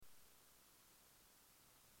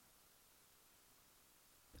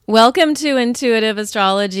Welcome to Intuitive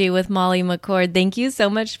Astrology with Molly McCord. Thank you so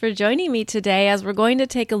much for joining me today as we're going to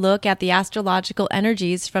take a look at the astrological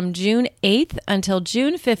energies from June 8th until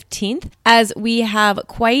June 15th as we have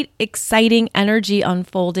quite exciting energy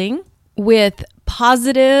unfolding with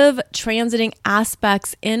positive transiting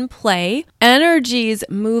aspects in play, energies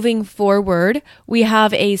moving forward. We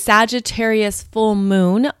have a Sagittarius full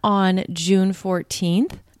moon on June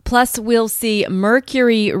 14th. Plus, we'll see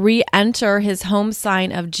Mercury re-enter his home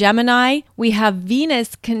sign of Gemini. We have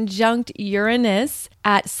Venus conjunct Uranus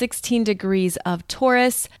at 16 degrees of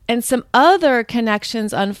Taurus, and some other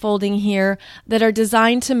connections unfolding here that are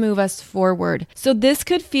designed to move us forward. So this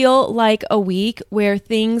could feel like a week where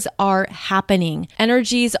things are happening.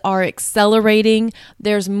 Energies are accelerating.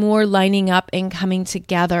 There's more lining up and coming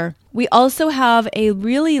together. We also have a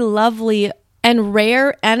really lovely and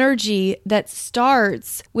rare energy that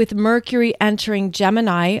starts with Mercury entering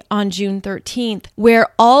Gemini on June 13th,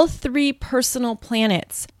 where all three personal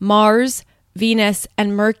planets, Mars, Venus,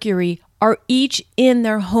 and Mercury, are each in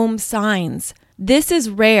their home signs. This is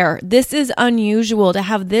rare. This is unusual to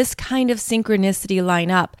have this kind of synchronicity line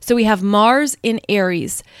up. So we have Mars in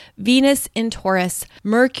Aries, Venus in Taurus,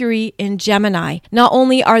 Mercury in Gemini. Not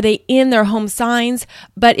only are they in their home signs,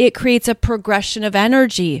 but it creates a progression of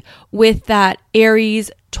energy with that Aries,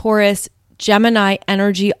 Taurus, Gemini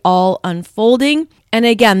energy all unfolding. And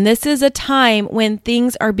again, this is a time when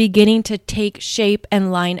things are beginning to take shape and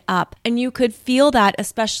line up. And you could feel that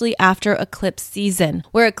especially after eclipse season,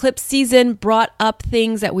 where eclipse season brought up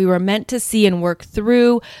things that we were meant to see and work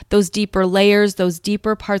through, those deeper layers, those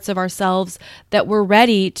deeper parts of ourselves that were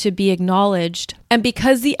ready to be acknowledged. And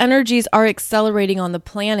because the energies are accelerating on the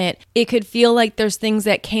planet, it could feel like there's things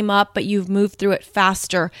that came up, but you've moved through it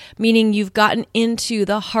faster, meaning you've gotten into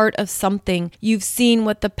the heart of something. You've seen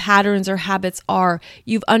what the patterns or habits are.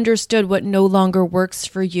 You've understood what no longer works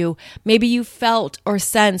for you. Maybe you felt or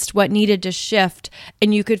sensed what needed to shift,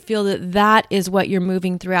 and you could feel that that is what you're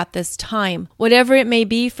moving through at this time. Whatever it may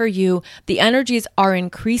be for you, the energies are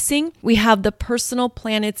increasing. We have the personal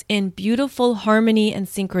planets in beautiful harmony and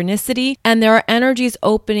synchronicity, and there are energies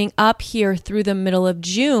opening up here through the middle of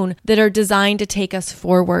June that are designed to take us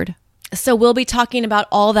forward. So we'll be talking about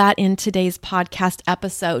all that in today's podcast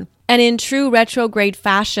episode. And in true retrograde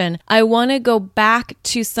fashion, I want to go back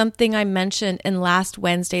to something I mentioned in last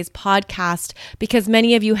Wednesday's podcast because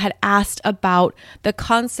many of you had asked about the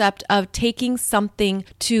concept of taking something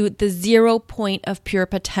to the 0 point of pure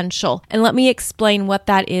potential. And let me explain what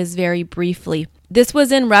that is very briefly. This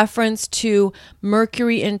was in reference to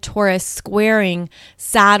Mercury in Taurus squaring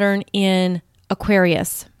Saturn in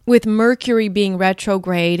Aquarius, with Mercury being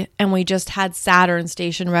retrograde, and we just had Saturn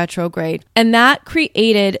station retrograde. And that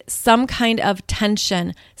created some kind of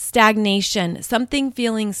tension, stagnation, something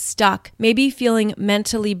feeling stuck, maybe feeling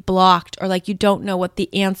mentally blocked or like you don't know what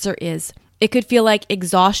the answer is. It could feel like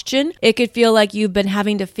exhaustion. It could feel like you've been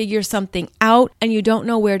having to figure something out and you don't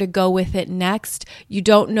know where to go with it next. You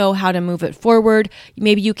don't know how to move it forward.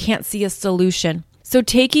 Maybe you can't see a solution. So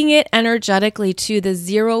taking it energetically to the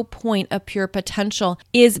 0 point of pure potential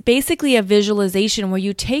is basically a visualization where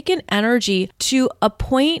you take an energy to a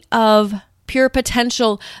point of pure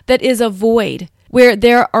potential that is a void, where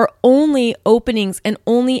there are only openings and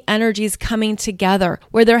only energies coming together,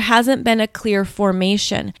 where there hasn't been a clear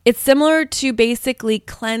formation. It's similar to basically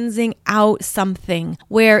cleansing out something,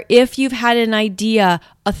 where if you've had an idea,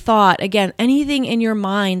 a thought, again, anything in your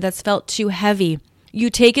mind that's felt too heavy, you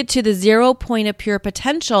take it to the 0 point of pure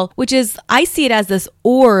potential, which is, I see it as this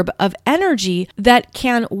orb of energy that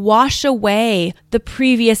can wash away the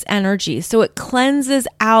previous energy. So it cleanses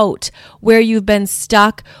out where you've been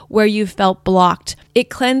stuck, where you felt blocked. It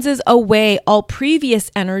cleanses away all previous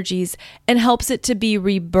energies and helps it to be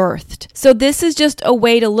rebirthed. So this is just a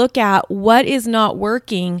way to look at what is not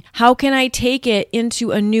working. How can I take it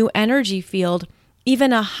into a new energy field,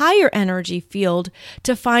 even a higher energy field,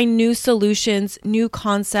 to find new solutions, new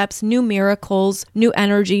concepts, new miracles, new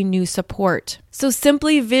energy, new support. So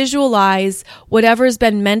simply visualize whatever's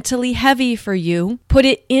been mentally heavy for you, put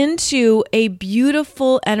it into a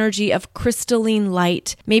beautiful energy of crystalline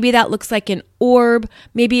light. Maybe that looks like an orb.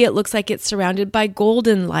 Maybe it looks like it's surrounded by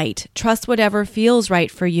golden light. Trust whatever feels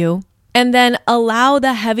right for you. And then allow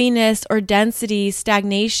the heaviness or density,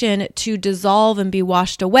 stagnation to dissolve and be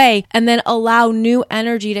washed away. And then allow new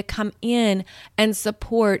energy to come in and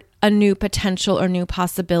support a new potential or new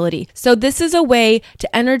possibility. So this is a way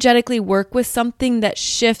to energetically work with something that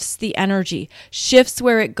shifts the energy, shifts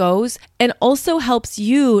where it goes, and also helps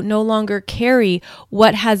you no longer carry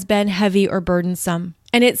what has been heavy or burdensome.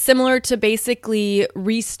 And it's similar to basically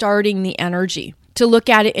restarting the energy. to look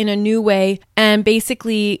at it in a new way and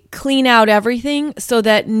basically clean out everything so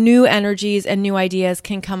that new energies and new ideas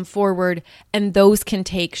can come forward and those can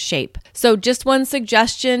take shape. So just one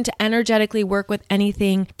suggestion to energetically work with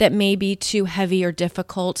anything that may be too heavy or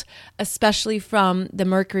difficult, especially from the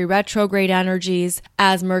Mercury retrograde energies,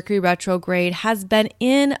 as Mercury retrograde has been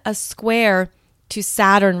in a square to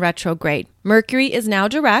Saturn retrograde. Mercury is now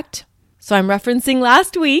direct. So I'm referencing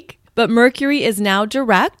last week, but Mercury is now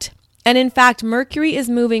direct. And in fact, Mercury is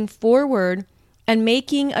moving forward and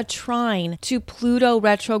making a trine to Pluto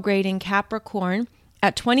retrograde in Capricorn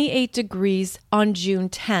at 28 degrees on June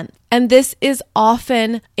 10th. And this is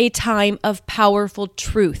often a time of powerful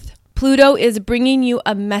truth. Pluto is bringing you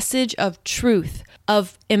a message of truth,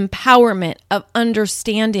 of empowerment, of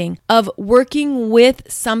understanding, of working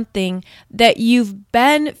with something that you've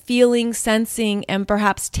been feeling, sensing, and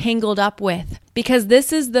perhaps tangled up with. Because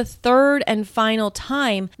this is the third and final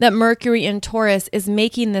time that Mercury in Taurus is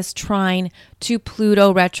making this trine to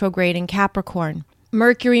Pluto retrograde in Capricorn.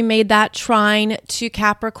 Mercury made that trine to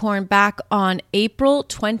Capricorn back on April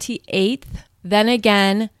 28th, then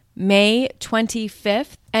again May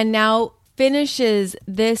 25th, and now finishes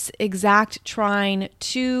this exact trine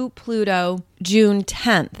to Pluto June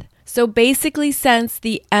 10th. So basically, since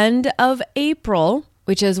the end of April,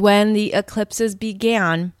 which is when the eclipses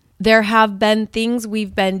began, there have been things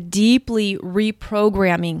we've been deeply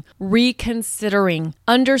reprogramming, reconsidering,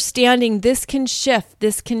 understanding this can shift,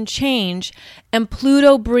 this can change, and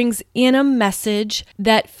Pluto brings in a message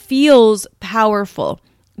that feels powerful,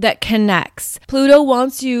 that connects. Pluto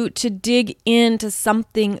wants you to dig into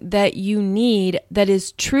something that you need, that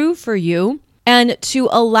is true for you, and to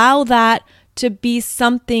allow that to be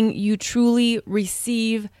something you truly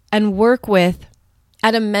receive and work with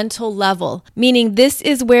at a mental level. Meaning this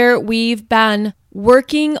is where we've been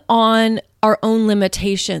working on our own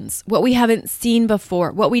limitations, what we haven't seen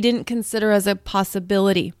before, what we didn't consider as a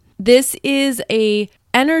possibility. This is a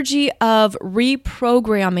energy of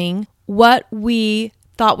reprogramming what we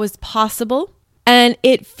thought was possible. And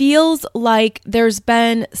it feels like there's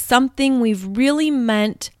been something we've really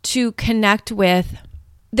meant to connect with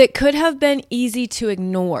that could have been easy to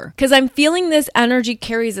ignore. Because I'm feeling this energy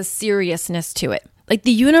carries a seriousness to it. Like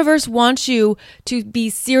the universe wants you to be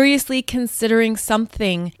seriously considering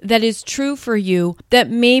something that is true for you that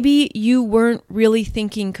maybe you weren't really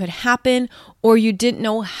thinking could happen, or you didn't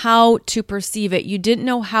know how to perceive it. You didn't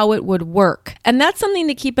know how it would work. And that's something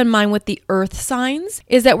to keep in mind with the earth signs,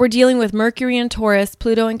 is that we're dealing with Mercury in Taurus,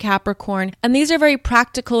 Pluto in Capricorn, and these are very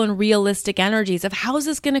practical and realistic energies of how is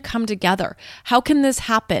this going to come together? How can this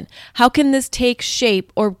happen? How can this take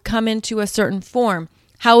shape or come into a certain form?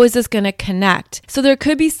 How is this going to connect? So there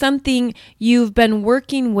could be something you've been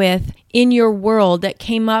working with in your world that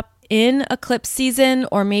came up in eclipse season,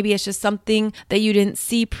 or maybe it's just something that you didn't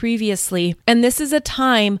see previously. And this is a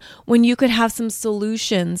time when you could have some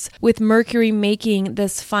solutions with Mercury making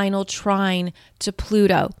this final trine to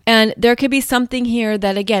Pluto. And there could be something here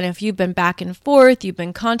that, again, if you've been back and forth, you've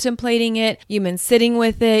been contemplating it, you've been sitting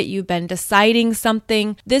with it, you've been deciding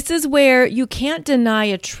something, this is where you can't deny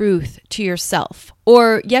a truth to yourself.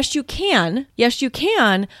 Or yes, you can,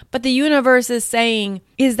 but the universe is saying,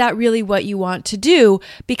 is that really what you want to do?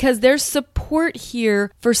 Because there's support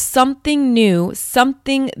here for something new,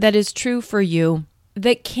 something that is true for you,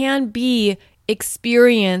 that can be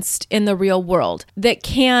experienced in the real world, that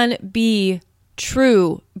can be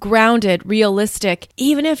true, grounded, realistic,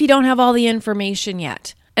 even if you don't have all the information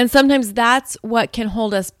yet. And sometimes that's what can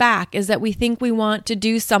hold us back, is that we think we want to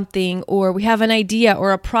do something, or we have an idea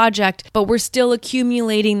or a project, but we're still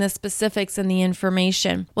accumulating the specifics and the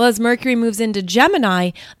information. Well, as Mercury moves into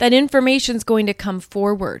Gemini, that information is going to come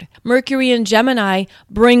forward. Mercury in Gemini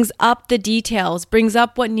brings up the details, brings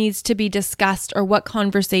up what needs to be discussed or what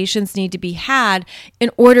conversations need to be had in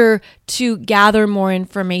order to gather more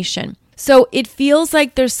information. So it feels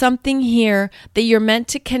like there's something here that you're meant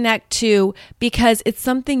to connect to because it's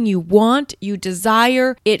something you want, you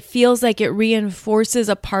desire. It feels like it reinforces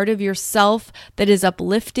a part of yourself that is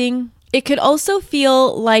uplifting. It could also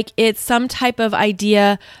feel like it's some type of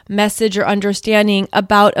idea, message, or understanding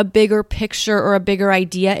about a bigger picture or a bigger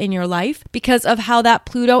idea in your life because of how that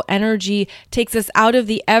Pluto energy takes us out of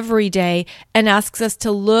the everyday and asks us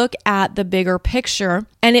to look at the bigger picture.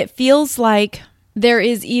 And it feels like there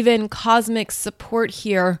is even cosmic support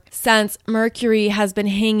here since Mercury has been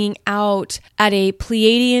hanging out at a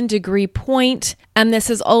Pleiadian degree point, and this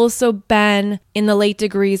has also been in the late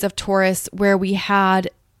degrees of Taurus where we had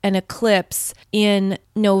an eclipse in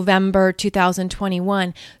November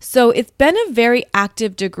 2021. So it's been a very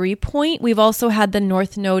active degree point. We've also had the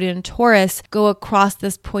North Node in Taurus go across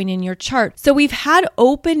this point in your chart. So we've had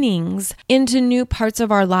openings into new parts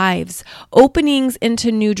of our lives, openings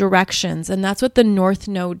into new directions. And that's what the North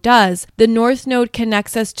Node does. The North Node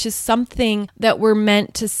connects us to something that we're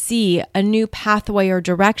meant to see, a new pathway or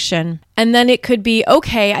direction. And then it could be,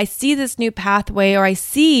 okay, I see this new pathway, or I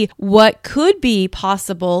see what could be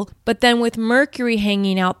possible. But then with Mercury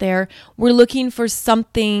hanging out there, we're looking for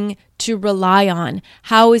something to rely on.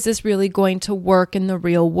 How is this really going to work in the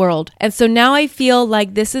real world? And so now I feel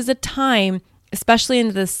like this is a time, especially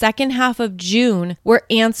into the second half of June, where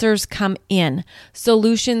answers come in,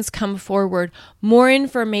 solutions come forward, more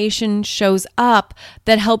information shows up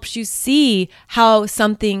that helps you see how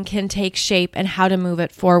something can take shape and how to move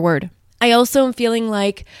it forward. I also am feeling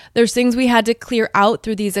like there's things we had to clear out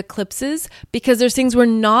through these eclipses because there's things we're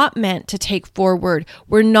not meant to take forward.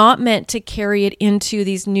 We're not meant to carry it into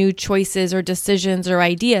these new choices or decisions or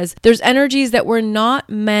ideas. There's energies that we're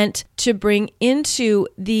not meant to bring into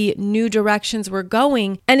the new directions we're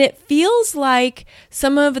going. And it feels like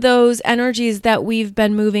some of those energies that we've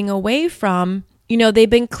been moving away from, they've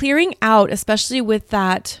been clearing out, especially with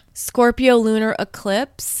that Scorpio lunar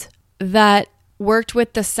eclipse that worked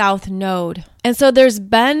with the South Node. And so there's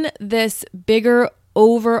been this bigger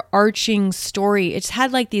overarching story. It's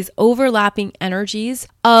had like these overlapping energies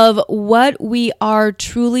of what we are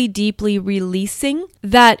truly deeply releasing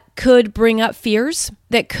that could bring up fears,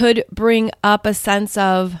 that could bring up a sense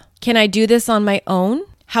of, can I do this on my own?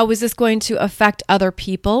 How is this going to affect other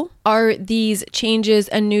people? Are these changes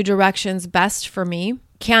and new directions best for me?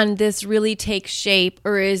 Can this really take shape,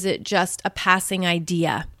 or is it just a passing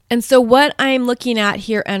idea? And so what I'm looking at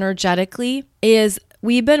here energetically is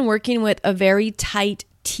we've been working with a very tight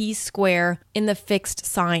T-square in the fixed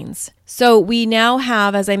signs. So we now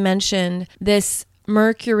have, as I mentioned, this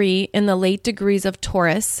Mercury in the late degrees of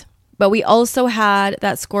Taurus, but we also had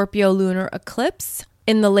that Scorpio lunar eclipse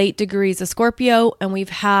in the late degrees of Scorpio, and we've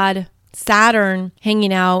had Saturn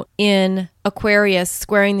hanging out in Aquarius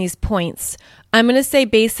squaring these points. I'm going to say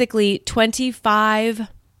basically 25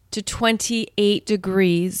 to 28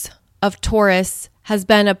 degrees of Taurus has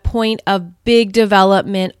been a point of big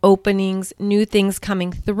development, openings, new things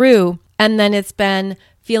coming through. And then it's been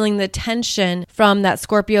feeling the tension from that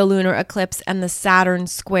Scorpio lunar eclipse and the Saturn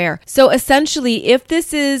square. So essentially, if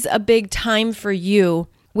this is a big time for you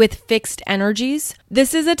with fixed energies,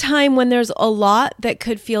 this is a time when there's a lot that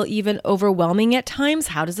could feel even overwhelming at times.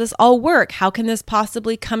 How does this all work? How can this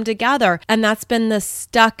possibly come together? And that's been the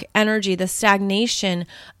stuck energy, the stagnation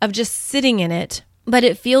of just sitting in it. But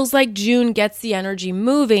it feels like June gets the energy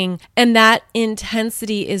moving and that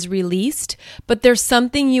intensity is released. But there's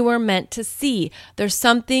something you are meant to see. There's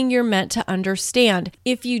something you're meant to understand.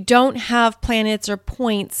 If you don't have planets or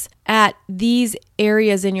points at these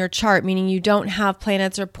areas in your chart, meaning you don't have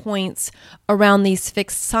planets or points around these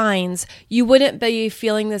fixed signs, you wouldn't be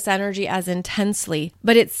feeling this energy as intensely,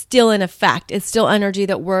 but it's still in effect. It's still energy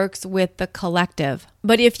that works with the collective.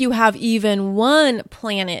 But if you have even one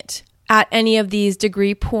planet at any of these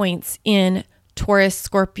degree points in Taurus,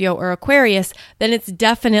 Scorpio, or Aquarius, then it's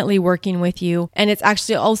definitely working with you. And it's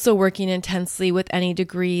actually also working intensely with any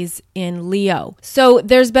degrees in Leo. So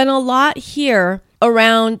there's been a lot here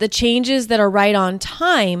around the changes that are right on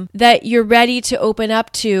time that you're ready to open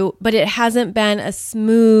up to, but it hasn't been a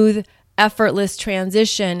smooth, effortless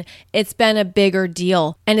transition. It's been a bigger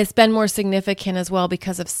deal, and it's been more significant as well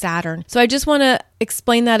because of Saturn. So I just want to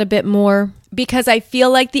explain that a bit more, because I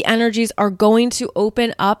feel like the energies are going to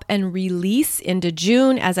open up and release into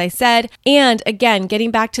June, as I said. And again,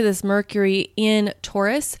 getting back to this Mercury in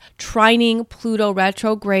Taurus, trining Pluto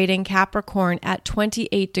retrograde in Capricorn at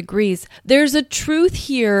 28 degrees. There's a truth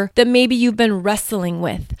here that maybe you've been wrestling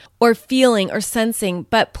with or feeling or sensing,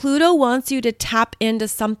 but Pluto wants you to tap into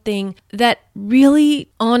something that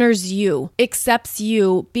really honors you, accepts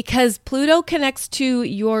you, because Pluto connects to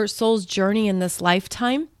your soul's journey in this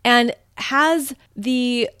lifetime and has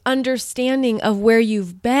the understanding of where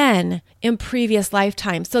you've been in previous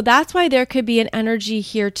lifetimes. So that's why there could be an energy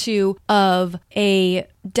here too of a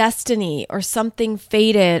destiny or something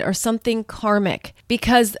fated or something karmic,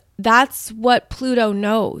 because that's what Pluto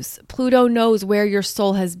knows. Pluto knows where your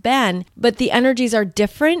soul has been, but the energies are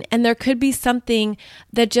different, and there could be something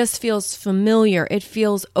that just feels familiar. It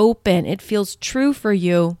feels open. It feels true for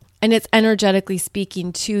you. And it's energetically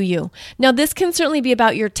speaking to you. Now, this can certainly be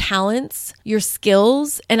about your talents, your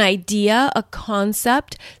skills, an idea, a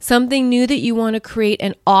concept, something new that you want to create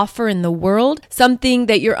and offer in the world, something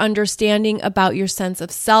that you're understanding about your sense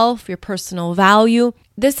of self, your personal value.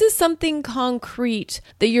 This is something concrete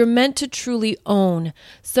that you're meant to truly own.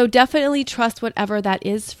 So definitely trust whatever that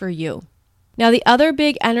is for you. Now, the other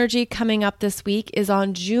big energy coming up this week is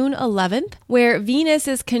on June 11th, where Venus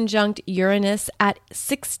is conjunct Uranus at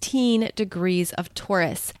 16 degrees of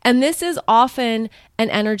Taurus. And this is often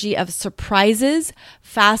an energy of surprises,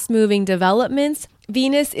 fast-moving developments.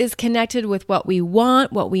 Venus is connected with what we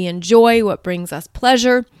want, what we enjoy, what brings us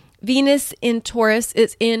pleasure. Venus in Taurus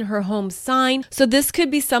is in her home sign. So this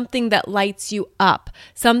could be something that lights you up,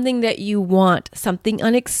 something that you want, something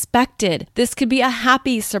unexpected. This could be a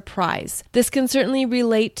happy surprise. This can certainly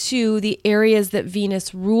relate to the areas that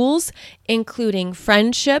Venus rules, including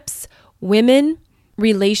friendships, women,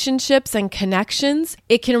 relationships, and connections.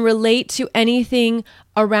 It can relate to anything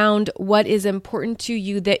around what is important to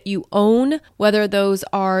you that you own, whether those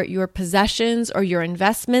are your possessions or your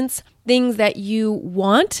investments, things that you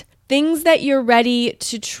want, things that you're ready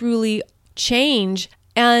to truly change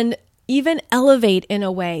and even elevate in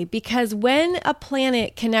a way, because when a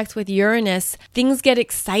planet connects with Uranus, things get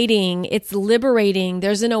exciting, it's liberating,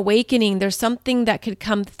 there's an awakening, there's something that could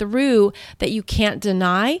come through that you can't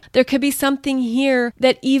deny. There could be something here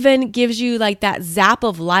that even gives you like that zap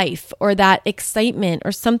of life or that excitement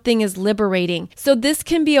or something is liberating. So this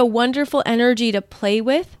can be a wonderful energy to play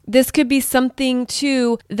with. This could be something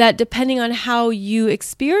too that, depending on how you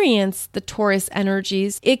experience the Taurus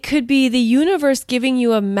energies, it could be the universe giving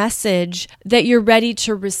you a message that you're ready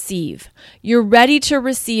to receive. You're ready to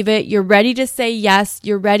receive it. You're ready to say yes.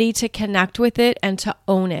 You're ready to connect with it and to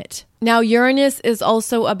own it. Now, Uranus is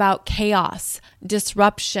also about chaos,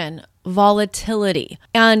 disruption, volatility,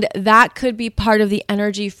 and that could be part of the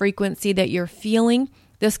energy frequency that you're feeling.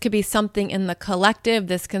 This could be something in the collective.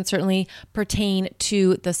 This can certainly pertain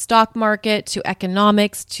to the stock market, to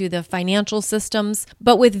economics, to the financial systems.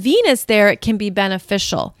 But with Venus there, it can be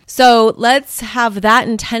beneficial. So let's have that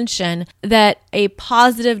intention that a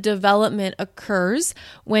positive development occurs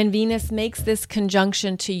when Venus makes this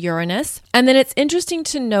conjunction to Uranus. And then it's interesting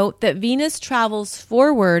to note that Venus travels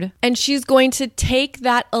forward and she's going to take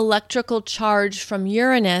that electrical charge from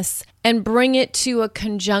Uranus and bring it to a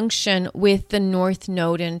conjunction with the North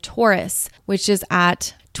Node in Taurus, which is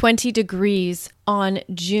at 20 degrees on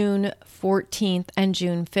June 14th and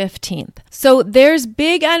June 15th. So there's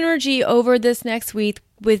big energy over this next week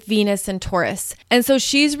with Venus and Taurus. And so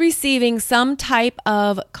she's receiving some type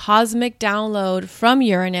of cosmic download from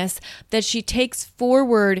Uranus that she takes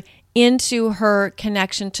forward into her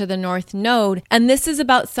connection to the North Node. And this is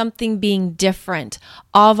about something being different,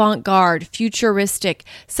 avant-garde, futuristic.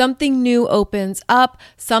 Something new opens up,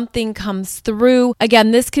 something comes through.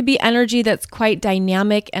 Again, this could be energy that's quite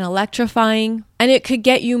dynamic and electrifying, and it could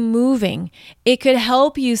get you moving. It could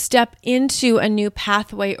help you step into a new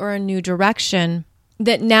pathway or a new direction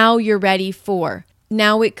that now you're ready for.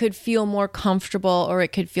 Now it could feel more comfortable or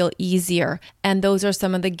it could feel easier. And those are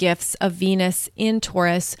some of the gifts of Venus in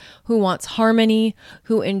Taurus, who wants harmony,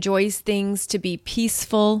 who enjoys things to be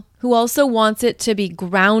peaceful, who also wants it to be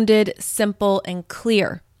grounded, simple, and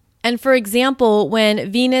clear. And for example, when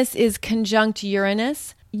Venus is conjunct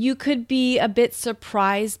Uranus, you could be a bit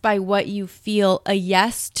surprised by what you feel a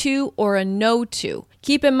yes to or a no to.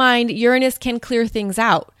 Keep in mind, Uranus can clear things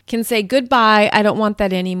out, can say goodbye, I don't want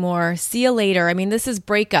that anymore, see you later. I mean, this is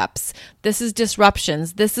breakups, this is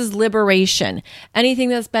disruptions, this is liberation. Anything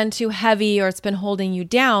that's been too heavy or it's been holding you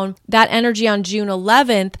down, that energy on June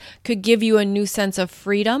 11th could give you a new sense of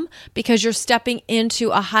freedom because you're stepping into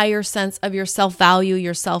a higher sense of your self-value,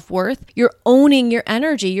 your self-worth. You're owning your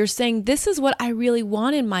energy. You're saying, this is what I really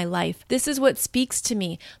want in my life. This is what speaks to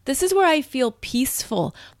me. This is where I feel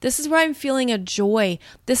peaceful. This is where I'm feeling a joy.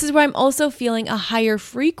 This is where I'm also feeling a higher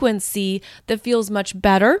frequency that feels much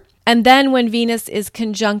better. And then when Venus is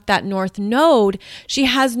conjunct that North Node, she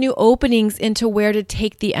has new openings into where to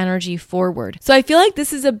take the energy forward. So I feel like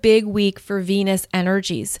this is a big week for Venus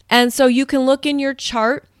energies. And so you can look in your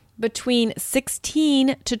chart between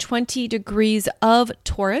 16 to 20 degrees of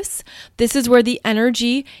Taurus. This is where the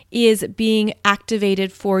energy is being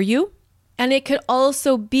activated for you. And it could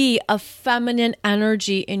also be a feminine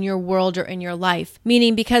energy in your world or in your life,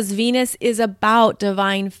 meaning because Venus is about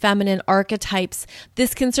divine feminine archetypes,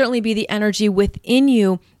 this can certainly be the energy within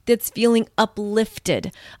you that's feeling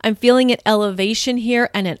uplifted. I'm feeling an elevation here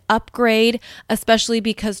and an upgrade, especially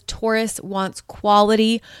because Taurus wants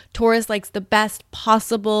quality. Taurus likes the best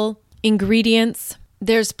possible ingredients.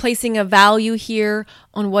 There's placing a value here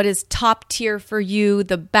on what is top tier for you,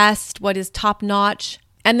 the best, what is top notch.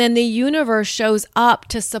 And then the universe shows up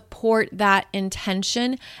to support that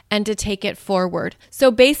intention and to take it forward.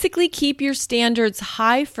 So basically keep your standards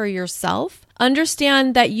high for yourself.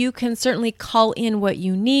 understand that you can certainly call in what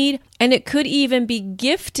you need, and it could even be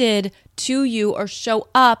gifted to you or show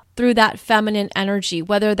up through that feminine energy,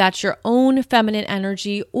 whether that's your own feminine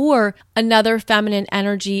energy or another feminine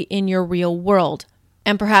energy in your real world.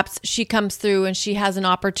 And perhaps she comes through and she has an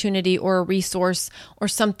opportunity or a resource or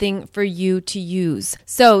something for you to use.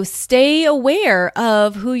 So stay aware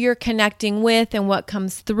of who you're connecting with and what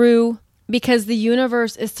comes through, because the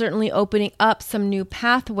universe is certainly opening up some new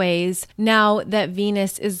pathways now that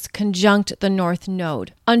Venus is conjunct the North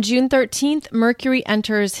Node. On June 13th, Mercury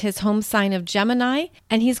enters his home sign of Gemini,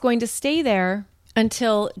 and he's going to stay there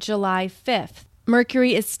until July 5th.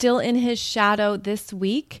 Mercury is still in his shadow this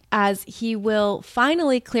week, as he will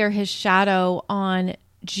finally clear his shadow on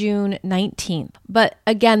June 19th. But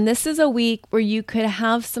again, this is a week where you could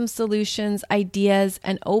have some solutions, ideas,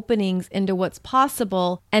 and openings into what's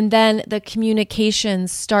possible. And then the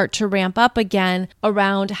communications start to ramp up again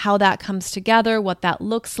around how that comes together, what that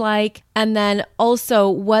looks like, and then also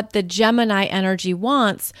what the Gemini energy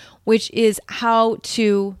wants, which is how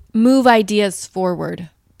to move ideas forward.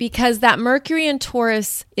 Because that Mercury in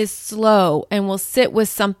Taurus is slow and will sit with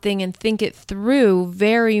something and think it through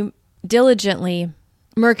very diligently,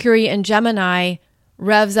 Mercury in Gemini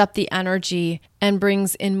revs up the energy and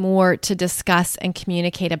brings in more to discuss and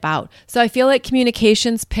communicate about. So I feel like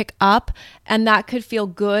communications pick up, and that could feel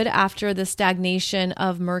good after the stagnation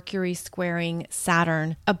of Mercury squaring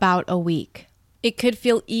Saturn about a week. It could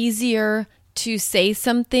feel easier to say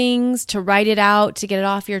some things, to write it out, to get it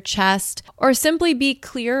off your chest, or simply be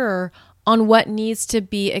clearer on what needs to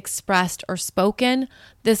be expressed or spoken.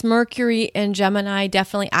 This Mercury in Gemini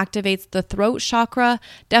definitely activates the throat chakra,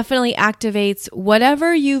 definitely activates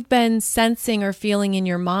whatever you've been sensing or feeling in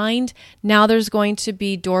your mind. Now there's going to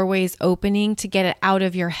be doorways opening to get it out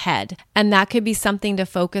of your head. And that could be something to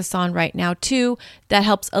focus on right now too, that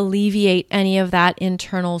helps alleviate any of that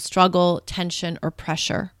internal struggle, tension, or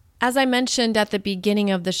pressure. As I mentioned at the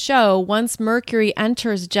beginning of the show, once Mercury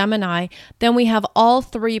enters Gemini, then we have all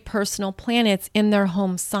three personal planets in their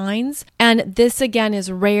home signs. And this again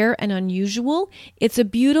is rare and unusual. It's a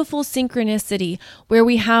beautiful synchronicity where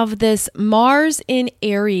we have this Mars in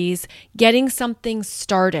Aries getting something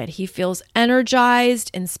started. He feels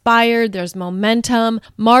energized, inspired, there's momentum.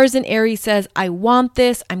 Mars in Aries says, I want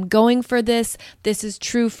this, I'm going for this is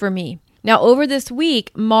true for me. Now, over this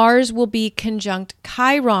week, Mars will be conjunct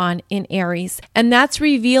Chiron in Aries, and that's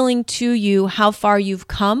revealing to you how far you've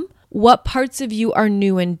come, what parts of you are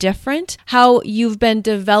new and different, how you've been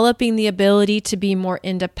developing the ability to be more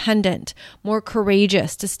independent, more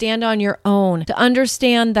courageous, to stand on your own, to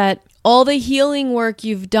understand that all the healing work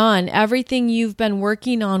you've done, everything you've been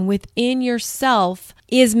working on within yourself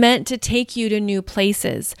is meant to take you to new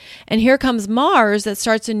places. And here comes Mars that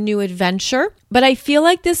starts a new adventure. But I feel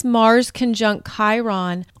like this Mars conjunct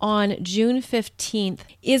Chiron on June 15th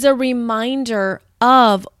is a reminder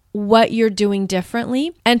of what you're doing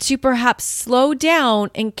differently and to perhaps slow down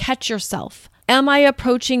and catch yourself. Am I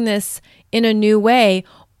approaching this in a new way?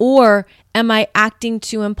 Or am I acting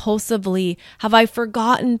too impulsively? Have I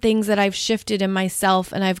forgotten things that I've shifted in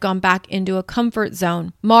myself and I've gone back into a comfort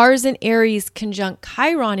zone? Mars in Aries conjunct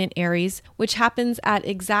Chiron in Aries, which happens at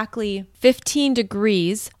exactly 15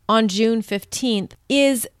 degrees on June 15th,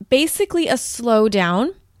 is basically a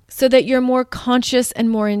slowdown so that you're more conscious and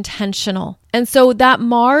more intentional. And so that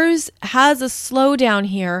Mars has a slowdown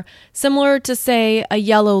here, similar to, say, a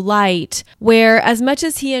yellow light, where as much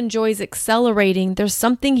as he enjoys accelerating, there's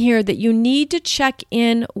something here that you need to check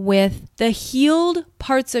in with the healed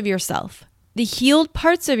parts of yourself. The healed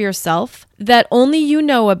parts of yourself that only you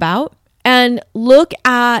know about, and look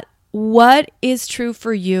at what is true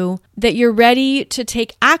for you that you're ready to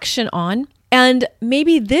take action on. And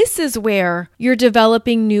maybe this is where you're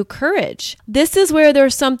developing new courage. This is where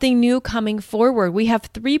there's something new coming forward. We have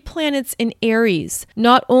 3 planets in Aries,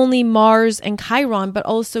 not only Mars and Chiron, but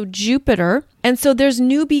also Jupiter. And so there's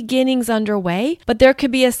new beginnings underway, but there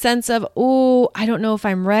could be a sense of, oh, I don't know if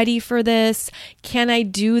I'm ready for this. Can I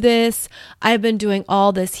do this? I've been doing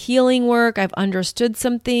all this healing work. I've understood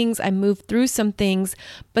some things. I moved through some things.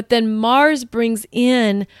 But then Mars brings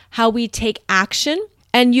in how we take action.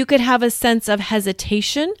 And you could have a sense of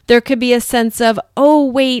hesitation. There could be a sense of, oh,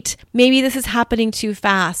 wait, maybe this is happening too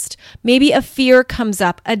fast. Maybe a fear comes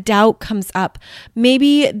up, a doubt comes up.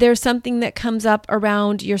 Maybe there's something that comes up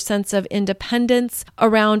around your sense of independence,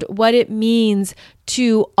 around what it means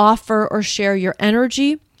to offer or share your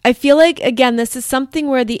energy. I feel like, again, this is something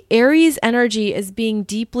where the Aries energy is being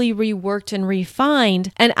deeply reworked and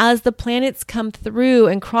refined. And as the planets come through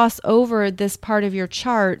and cross over this part of your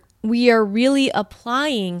chart, we are really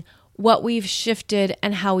applying what we've shifted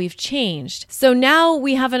and how we've changed. So now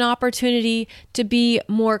we have an opportunity to be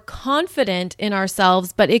more confident in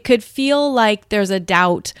ourselves, but it could feel like there's a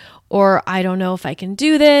doubt, or I don't know if I can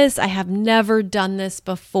do this. I have never done this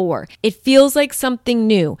before. It feels like something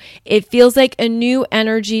new. It feels like a new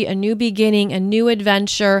energy, a new beginning, a new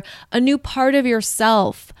adventure, a new part of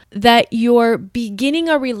yourself that you're beginning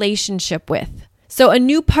a relationship with. So a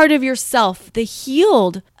new part of yourself, a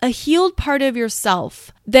healed part of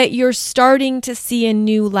yourself that you're starting to see a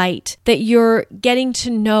new light, that you're getting to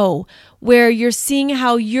know, where you're seeing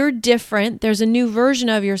how you're different. There's a new version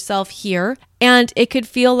of yourself here, and it could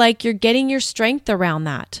feel like you're getting your strength around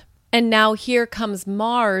that. And now here comes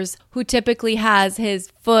Mars, who typically has his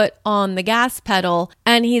foot on the gas pedal,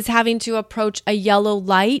 and he's having to approach a yellow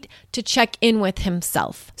light to check in with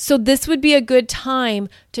himself. So this would be a good time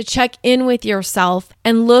to check in with yourself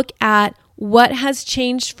and look at what has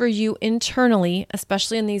changed for you internally,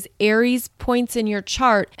 especially in these Aries points in your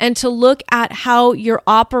chart, and to look at how you're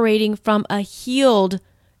operating from a healed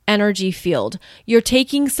energy field. You're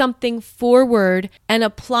taking something forward and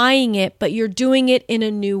applying it, but you're doing it in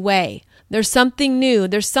a new way. There's something new.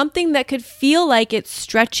 There's something that could feel like it's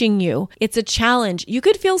stretching you. It's a challenge. You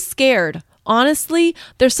could feel scared. Honestly,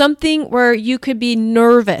 there's something where you could be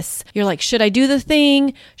nervous. You're like, should I do the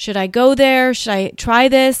thing? Should I go there? Should I try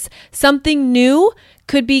this? Something new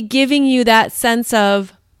could be giving you that sense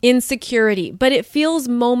of insecurity, but it feels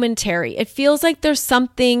momentary. It feels like there's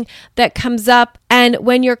something that comes up, and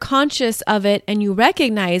when you're conscious of it and you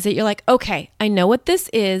recognize it, you're like, okay, I know what this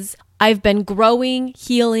is. I've been growing,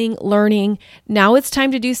 healing, learning. Now it's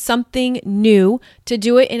time to do something new, to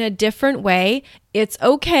do it in a different way. It's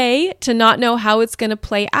okay to not know how it's going to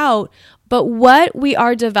play out, but what we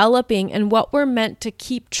are developing and what we're meant to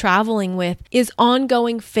keep traveling with is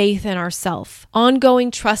ongoing faith in ourselves,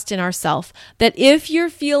 ongoing trust in ourselves, that if you're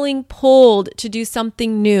feeling pulled to do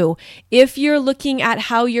something new, if you're looking at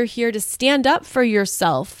how you're here to stand up for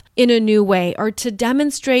yourself in a new way, or to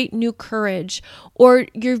demonstrate new courage, or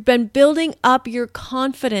you've been building up your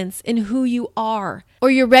confidence in who you are,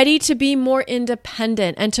 or you're ready to be more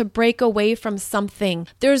independent and to break away from something.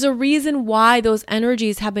 There's a reason why those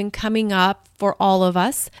energies have been coming up for all of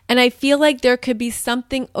us. And I feel like there could be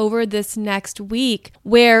something over this next week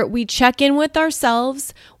where we check in with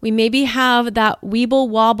ourselves. We maybe have that weeble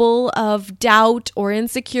wobble of doubt or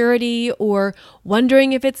insecurity or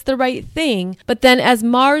wondering if it's the right thing. But then as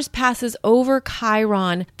Mars passes over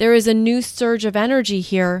Chiron, there is a new surge of energy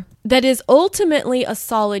here that is ultimately a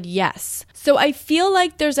solid yes. So I feel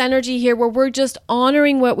like there's energy here where we're just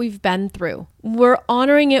honoring what we've been through. We're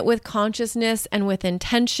honoring it with consciousness and with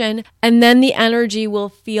intention, and then the energy will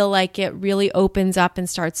feel like it really opens up and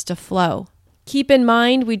starts to flow. Keep in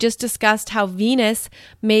mind, we just discussed how Venus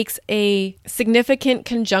makes a significant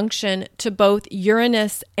conjunction to both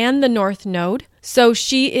Uranus and the North Node. So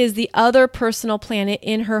she is the other personal planet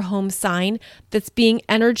in her home sign that's being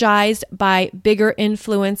energized by bigger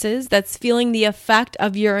influences, that's feeling the effect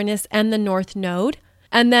of Uranus and the North Node.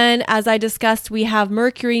 And then, as I discussed, we have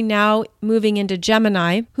Mercury now moving into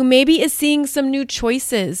Gemini, who maybe is seeing some new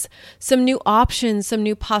choices, some new options, some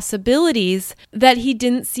new possibilities that he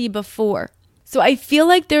didn't see before. So I feel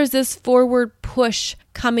like there's this forward push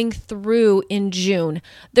coming through in June.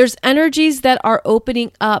 There's energies that are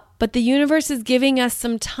opening up, but the universe is giving us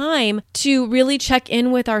some time to really check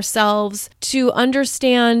in with ourselves, to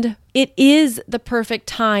understand it is the perfect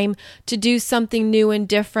time to do something new and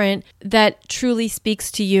different that truly speaks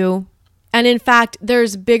to you. And in fact,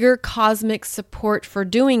 there's bigger cosmic support for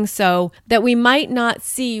doing so that we might not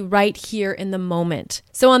see right here in the moment.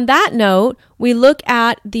 So on that note, we look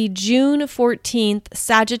at the June 14th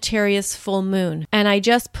Sagittarius full moon. And I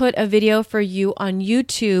just put a video for you on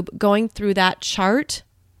YouTube going through that chart.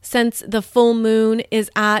 Since the full moon is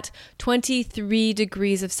at 23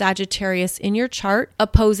 degrees of Sagittarius in your chart,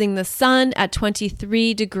 opposing the sun at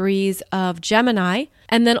 23 degrees of Gemini,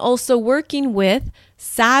 and then also working with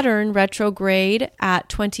Saturn retrograde at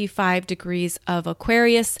 25 degrees of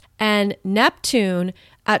Aquarius and Neptune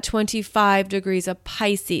at 25 degrees of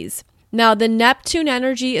Pisces. Now, the Neptune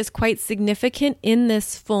energy is quite significant in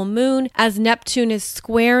this full moon as Neptune is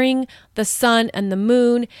squaring the sun and the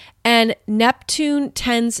moon, and Neptune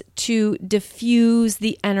tends to diffuse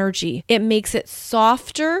the energy. It makes it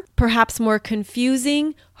softer, perhaps more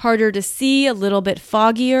confusing, harder to see, a little bit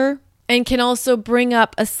foggier, and can also bring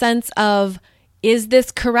up a sense of, is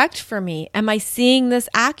this correct for me? Am I seeing this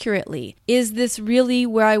accurately? Is this really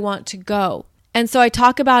where I want to go? And so I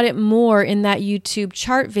talk about it more in that YouTube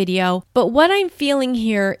chart video. But what I'm feeling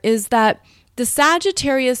here is that the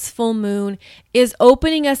Sagittarius full moon is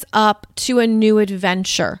opening us up to a new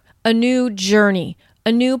adventure, a new journey,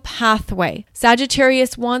 a new pathway.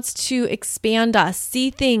 Sagittarius wants to expand us, see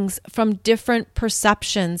things from different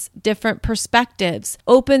perceptions, different perspectives,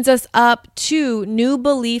 opens us up to new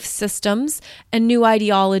belief systems and new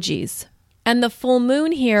ideologies. And the full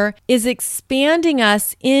moon here is expanding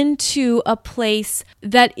us into a place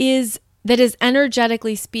that is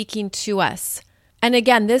energetically speaking to us. And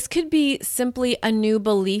again, this could be simply a new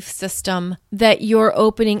belief system that you're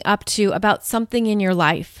opening up to about something in your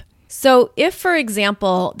life. So if, for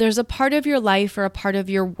example, there's a part of your life or a part of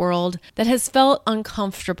your world that has felt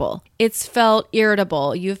uncomfortable, it's felt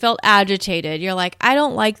irritable, you felt agitated, you're like, I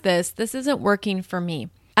don't like this isn't working for me.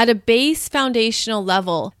 At a base foundational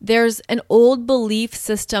level, there's an old belief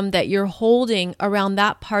system that you're holding around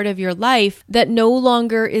that part of your life that no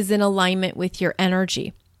longer is in alignment with your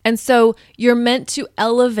energy. And so you're meant to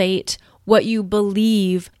elevate what you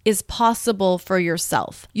believe is possible for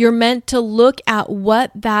yourself. You're meant to look at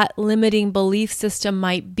what that limiting belief system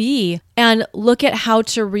might be and look at how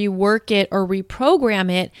to rework it or reprogram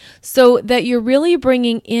it so that you're really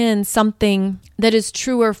bringing in something that is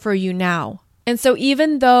truer for you now. And so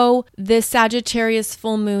even though this Sagittarius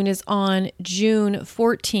full moon is on June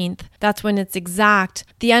 14th, that's when it's exact,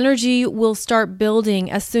 the energy will start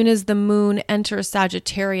building as soon as the moon enters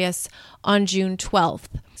Sagittarius on June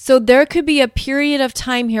 12th. So there could be a period of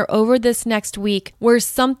time here over this next week where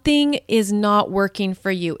something is not working for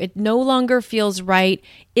you. It no longer feels right.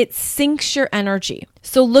 It sinks your energy.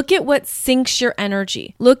 So look at what sinks your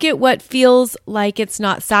energy. Look at what feels like it's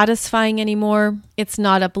not satisfying anymore. It's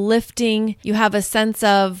not uplifting. You have a sense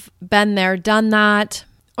of been there, done that.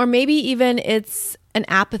 Or maybe even it's an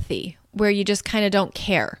apathy where you just kind of don't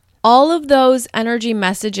care. All of those energy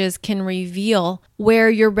messages can reveal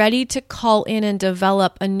where you're ready to call in and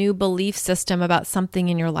develop a new belief system about something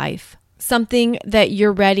in your life. Something that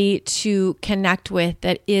you're ready to connect with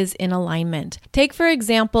that is in alignment. Take, for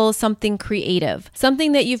example, something creative,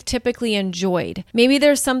 something that you've typically enjoyed. Maybe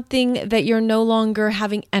there's something that you're no longer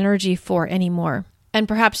having energy for anymore. And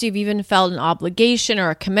perhaps you've even felt an obligation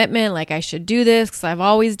or a commitment, like I should do this because I've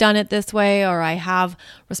always done it this way, or I have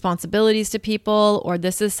responsibilities to people, or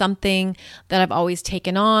this is something that I've always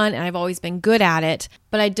taken on and I've always been good at it,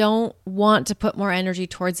 but I don't want to put more energy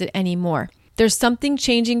towards it anymore. There's something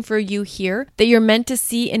changing for you here that you're meant to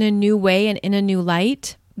see in a new way and in a new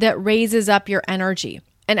light that raises up your energy.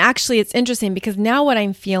 And actually, it's interesting because now what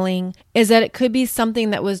I'm feeling is that it could be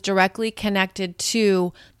something that was directly connected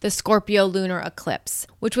to the Scorpio lunar eclipse,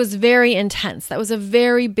 which was very intense. That was a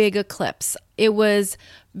very big eclipse. It was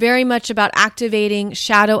very much about activating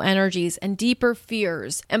shadow energies and deeper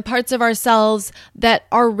fears and parts of ourselves that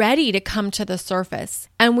are ready to come to the surface.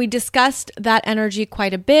 And we discussed that energy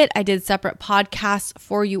quite a bit. I did separate podcasts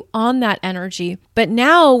for you on that energy. But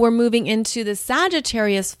now we're moving into the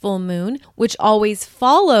Sagittarius full moon, which always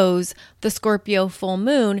follows the Scorpio full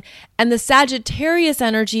moon. And the Sagittarius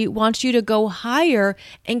energy wants you to go higher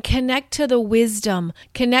and connect to the wisdom,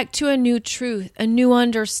 connect to a new truth, a new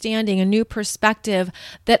understanding, a new perspective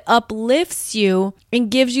that uplifts you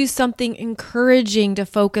and gives you something encouraging to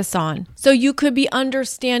focus on. So you could be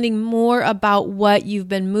understanding more about what you've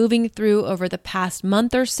been moving through over the past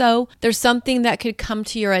month or so. There's something that could come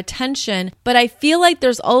to your attention, but I feel like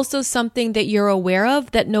there's also something that you're aware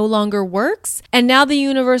of that no longer works. And now the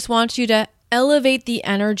universe wants you to elevate the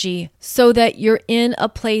energy so that you're in a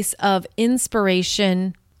place of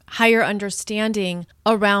inspiration, higher understanding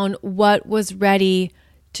around what was ready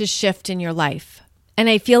to shift in your life. And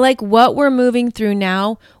I feel like what we're moving through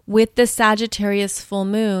now with the Sagittarius full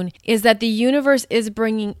moon is that the universe is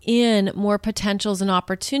bringing in more potentials and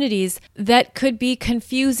opportunities that could be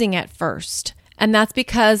confusing at first. And that's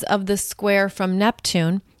because of the square from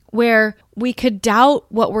Neptune, where we could doubt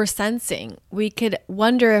what we're sensing. We could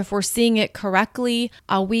wonder if we're seeing it correctly.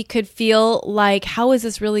 We could feel like, how is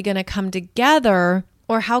this really going to come together?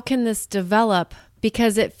 Or how can this develop?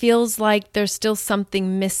 Because it feels like there's still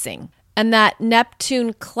something missing. And that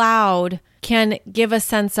Neptune cloud can give a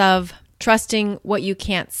sense of trusting what you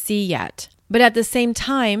can't see yet. But at the same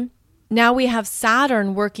time, now we have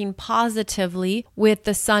Saturn working positively with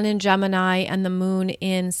the sun in Gemini and the moon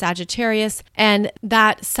in Sagittarius. And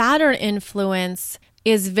that Saturn influence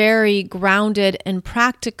is very grounded and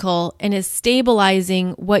practical and is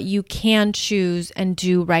stabilizing what you can choose and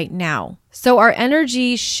do right now. So our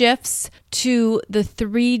energy shifts to the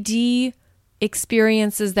 3D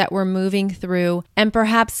experiences that we're moving through, and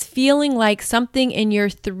perhaps feeling like something in your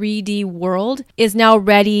 3D world is now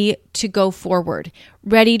ready to go forward,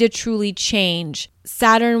 ready to truly change.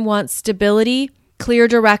 Saturn wants stability, clear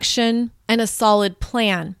direction, and a solid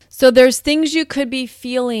plan. So there's things you could be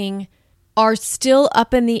feeling are still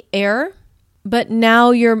up in the air, but now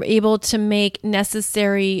you're able to make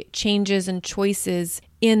necessary changes and choices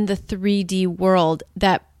in the 3D world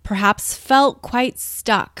that perhaps felt quite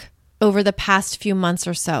stuck over the past few months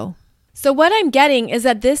or so. So what I'm getting is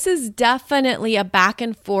that this is definitely a back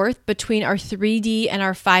and forth between our 3D and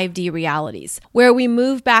our 5D realities, where we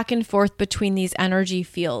move back and forth between these energy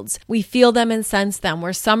fields. We feel them and sense them,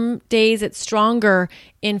 where some days it's stronger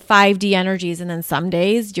in 5D energies, and then some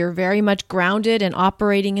days you're very much grounded and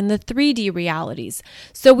operating in the 3D realities.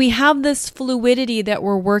 So we have this fluidity that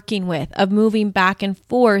we're working with of moving back and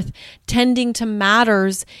forth, tending to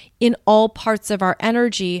matters in all parts of our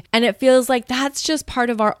energy. And it feels like that's just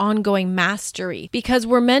part of our ongoing mastery, because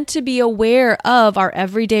we're meant to be aware of our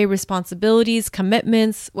everyday responsibilities,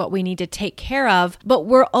 commitments, what we need to take care of, but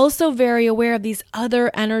we're also very aware of these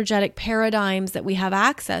other energetic paradigms that we have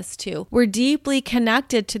access to. We're deeply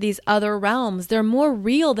connected to these other realms. They're more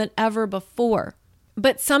real than ever before,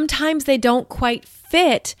 but sometimes they don't quite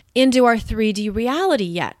fit into our 3D reality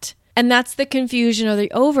yet. And that's the confusion or the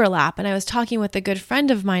overlap. And I was talking with a good friend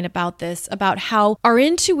of mine about this, about how our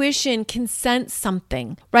intuition can sense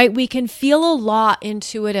something, right? We can feel a lot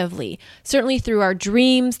intuitively, certainly through our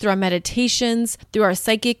dreams, through our meditations, through our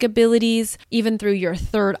psychic abilities, even through your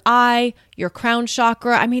third eye, your crown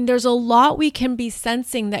chakra. I mean, there's a lot we can be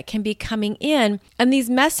sensing that can be coming in. And these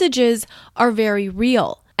messages are very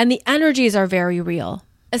real. And the energies are very real,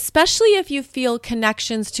 especially if you feel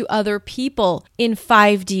connections to other people in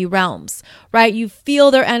 5D realms, right? You feel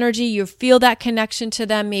their energy, you feel that connection to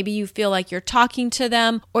them. Maybe you feel like you're talking to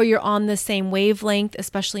them or you're on the same wavelength,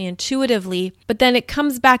 especially intuitively. But then it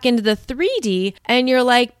comes back into the 3D and you're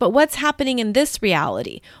like, but what's happening in this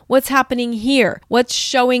reality? What's happening here? What's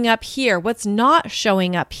showing up here? What's not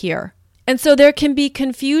showing up here? And so there can be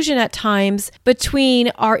confusion at times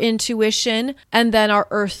between our intuition and then our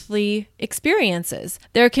earthly experiences.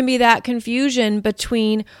 There can be that confusion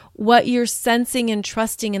between what you're sensing and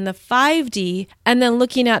trusting in the 5D and then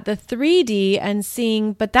looking at the 3D and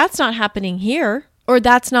seeing, but that's not happening here, or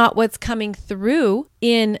that's not what's coming through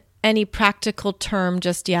in any practical term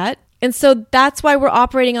just yet. And so that's why we're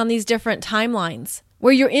operating on these different timelines,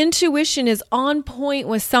 where your intuition is on point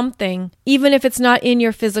with something, even if it's not in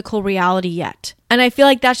your physical reality yet. And I feel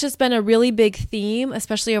like that's just been a really big theme,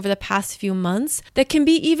 especially over the past few months, that can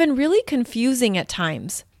be even really confusing at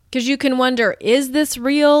times. Because you can wonder, is this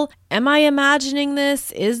real? Am I imagining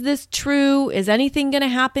this? Is this true? Is anything going to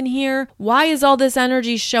happen here? Why is all this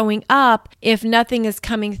energy showing up if nothing is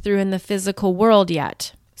coming through in the physical world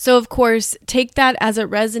yet? So of course, take that as it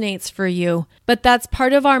resonates for you. But that's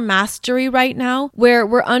part of our mastery right now, where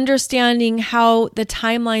we're understanding how the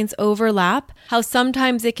timelines overlap, how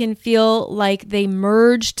sometimes it can feel like they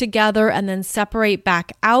merge together and then separate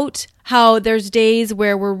back out, how there's days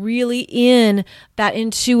where we're really in that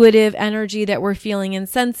intuitive energy that we're feeling and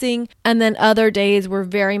sensing, and then other days we're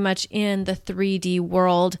very much in the 3D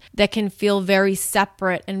world that can feel very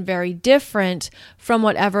separate and very different from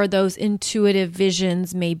whatever those intuitive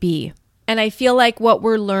visions may be. And I feel like what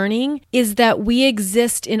we're learning is that we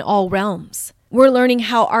exist in all realms. We're learning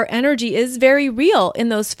how our energy is very real in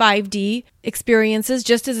those 5D experiences,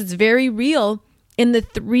 just as it's very real in the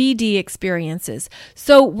 3D experiences.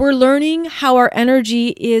 So we're learning how our energy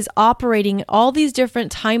is operating in all these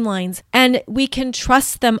different timelines, and we can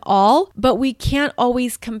trust them all, but we can't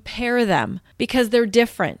always compare them because they're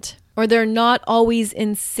different, or they're not always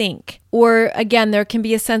in sync. Or again, there can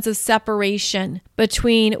be a sense of separation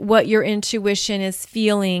between what your intuition is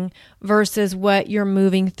feeling versus what you're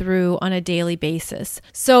moving through on a daily basis.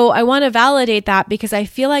 So I want to validate that, because I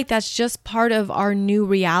feel like that's just part of our new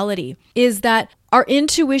reality, is that our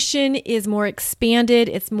intuition is more expanded,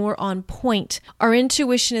 it's more on point. Our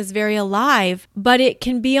intuition is very alive, but it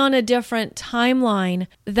can be on a different timeline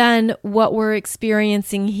than what we're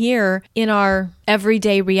experiencing here in our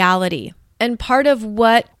everyday reality. And part of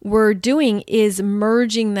what we're doing is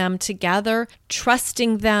merging them together,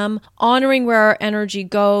 trusting them, honoring where our energy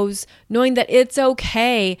goes, knowing that it's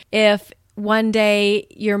okay if one day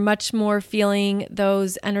you're much more feeling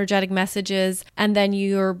those energetic messages and then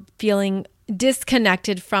you're feeling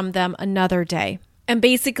disconnected from them another day. And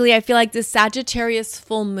basically, I feel like the Sagittarius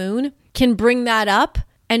full moon can bring that up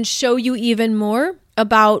and show you even more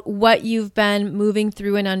about what you've been moving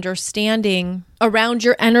through and understanding around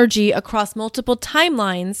your energy across multiple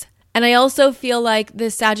timelines. And I also feel like the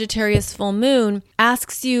Sagittarius full moon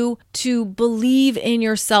asks you to believe in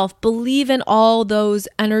yourself, believe in all those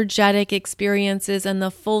energetic experiences and the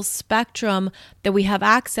full spectrum that we have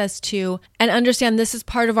access to, and understand this is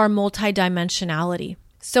part of our multidimensionality.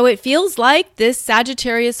 So it feels like this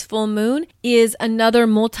Sagittarius full moon is another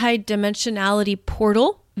multidimensionality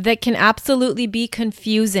portal that can absolutely be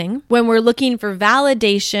confusing when we're looking for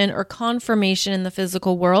validation or confirmation in the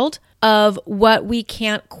physical world of what we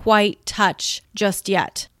can't quite touch just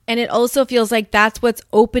yet. And it also feels like that's what's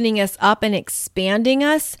opening us up and expanding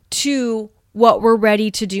us to what we're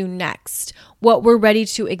ready to do next, what we're ready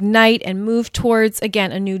to ignite and move towards.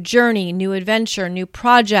 Again, a new journey, new adventure, new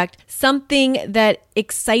project, something that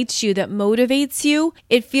excites you, that motivates you.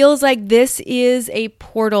 It feels like this is a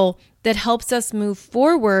portal that helps us move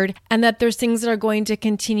forward, and that there's things that are going to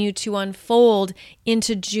continue to unfold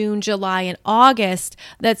into June, July, and August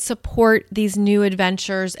that support these new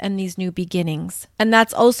adventures and these new beginnings. And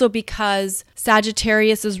that's also because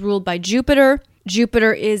Sagittarius is ruled by Jupiter.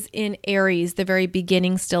 Jupiter is in Aries, the very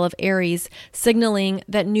beginning still of Aries, signaling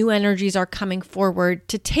that new energies are coming forward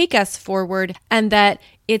to take us forward, and that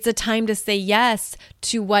it's a time to say yes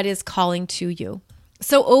to what is calling to you.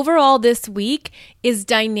 So overall, this week is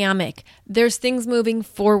dynamic. There's things moving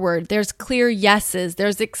forward. There's clear yeses.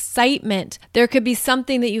 There's excitement. There could be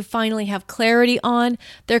something that you finally have clarity on.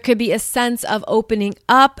 There could be a sense of opening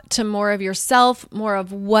up to more of yourself, more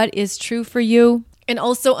of what is true for you, and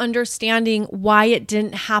also understanding why it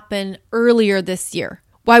didn't happen earlier this year.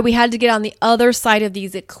 Why we had to get on the other side of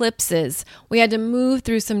these eclipses. We had to move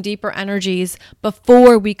through some deeper energies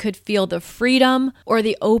before we could feel the freedom or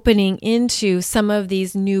the opening into some of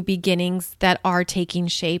these new beginnings that are taking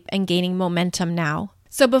shape and gaining momentum now.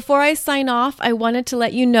 So before I sign off, I wanted to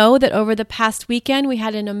let you know that over the past weekend, we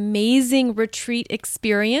had an amazing retreat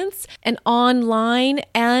experience, an online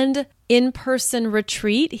and in-person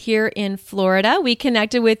retreat here in Florida. We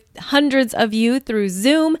connected with hundreds of you through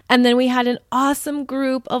Zoom, and then we had an awesome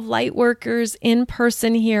group of light workers in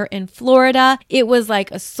person here in Florida. It was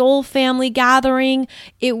like a soul family gathering.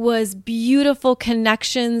 It was beautiful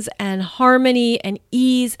connections and harmony and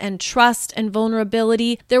ease and trust and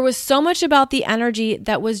vulnerability. There was so much about the energy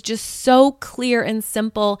that was just so clear and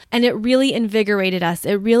simple, and it really invigorated us.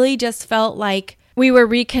 It really just felt like we were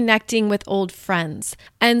reconnecting with old friends.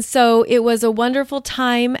 And so it was a wonderful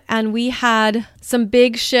time, and we had some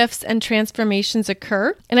big shifts and transformations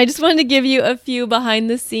occur. And I just wanted to give you a few behind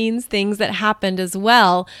the scenes things that happened as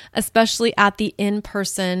well, especially at the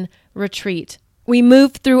in-person retreat. We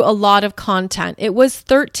moved through a lot of content. It was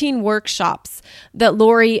 13 workshops that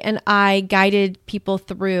Lori and I guided people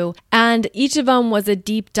through, and each of them was a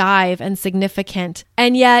deep dive and significant.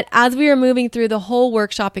 And yet, as we were moving through the whole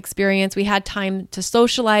workshop experience, we had time to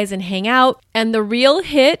socialize and hang out. And the real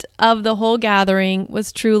hit of the whole gathering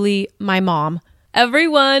was truly my mom.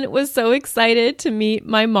 Everyone was so excited to meet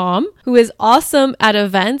my mom, who is awesome at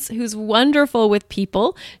events, who's wonderful with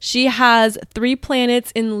people. She has 3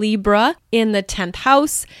 planets in Libra in the 10th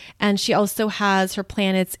house, and she also has her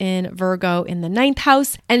planets in Virgo in the 9th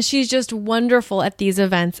house, and she's just wonderful at these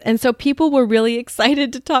events. And so people were really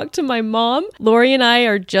excited to talk to my mom. Lori and I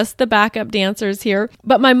are just the backup dancers here,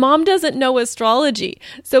 but my mom doesn't know astrology.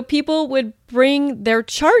 So people would bring their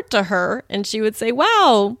chart to her, and she would say,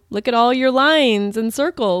 wow, look at all your lines and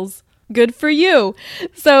circles. Good for you.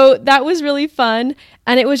 So that was really fun.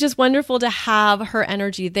 And it was just wonderful to have her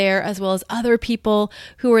energy there, as well as other people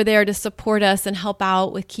who were there to support us and help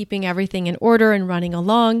out with keeping everything in order and running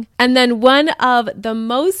along. And then one of the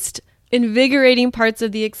most invigorating parts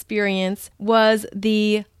of the experience was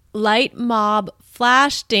the light mob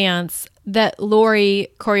flash dance that Lori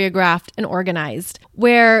choreographed and organized,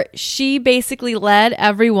 where she basically led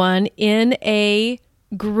everyone in a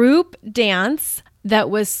group dance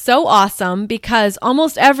that was so awesome because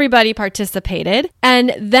almost everybody participated.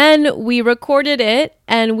 And then we recorded it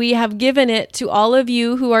and we have given it to all of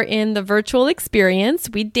you who are in the virtual experience.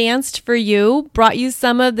 We danced for you, brought you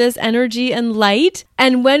some of this energy and light.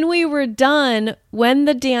 And when we were done, when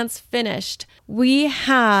the dance finished, we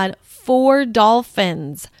had 4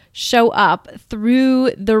 dolphins show up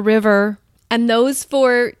through the river. And those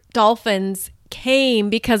 4 dolphins came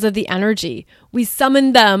because of the energy. We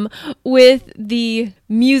summoned them with the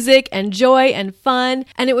music and joy and fun.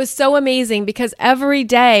 And it was so amazing because every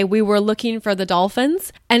day we were looking for the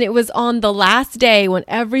dolphins. And it was on the last day when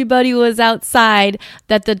everybody was outside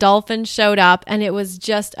that the dolphins showed up. And it was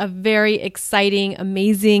just a very exciting,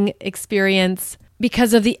 amazing experience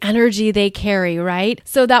because of the energy they carry, right?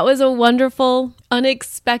 So that was a wonderful,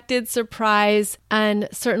 unexpected surprise and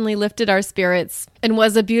certainly lifted our spirits and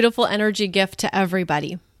was a beautiful energy gift to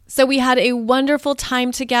everybody. So we had a wonderful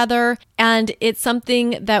time together, and it's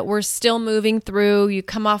something that we're still moving through. You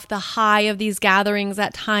come off the high of these gatherings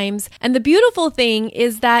at times. And the beautiful thing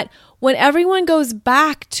is that when everyone goes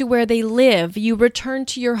back to where they live, you return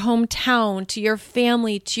to your hometown, to your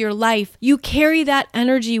family, to your life, you carry that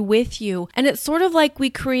energy with you. And it's sort of like we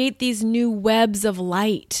create these new webs of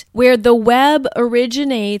light where the web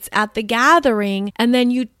originates at the gathering, and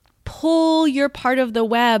then you pull your part of the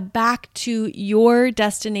web back to your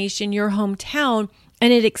destination, your hometown,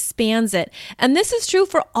 and it expands it. And this is true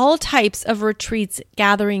for all types of retreats,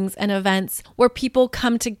 gatherings, and events where people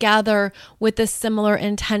come together with a similar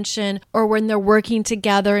intention, or when they're working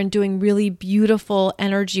together and doing really beautiful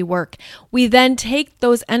energy work. We then take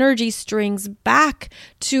those energy strings back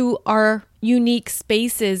to our unique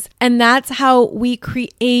spaces. And that's how we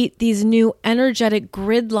create these new energetic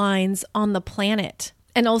grid lines on the planet.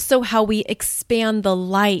 And also how we expand the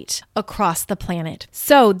light across the planet.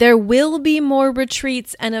 So there will be more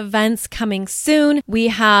retreats and events coming soon. We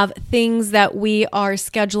have things that we are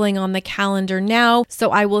scheduling on the calendar now.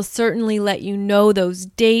 So I will certainly let you know those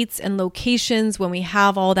dates and locations when we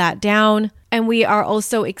have all that down. And we are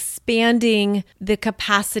also expanding the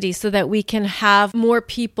capacity so that we can have more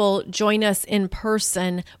people join us in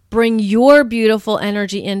person. Bring your beautiful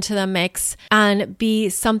energy into the mix and be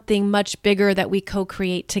something much bigger that we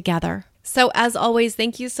co-create together. So as always,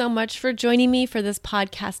 thank you so much for joining me for this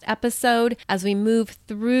podcast episode as we move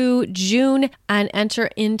through June and enter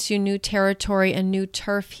into new territory and new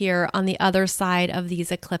turf here on the other side of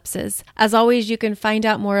these eclipses. As always, you can find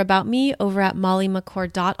out more about me over at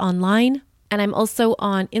mollymccord.online. And I'm also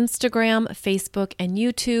on Instagram, Facebook, and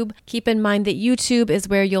YouTube. Keep in mind that YouTube is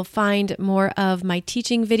where you'll find more of my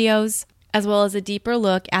teaching videos, as well as a deeper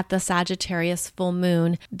look at the Sagittarius full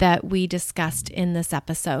moon that we discussed in this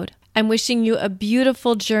episode. I'm wishing you a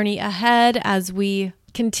beautiful journey ahead as we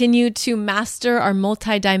continue to master our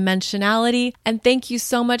multidimensionality. And thank you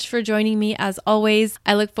so much for joining me as always.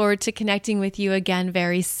 I look forward to connecting with you again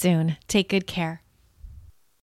very soon. Take good care.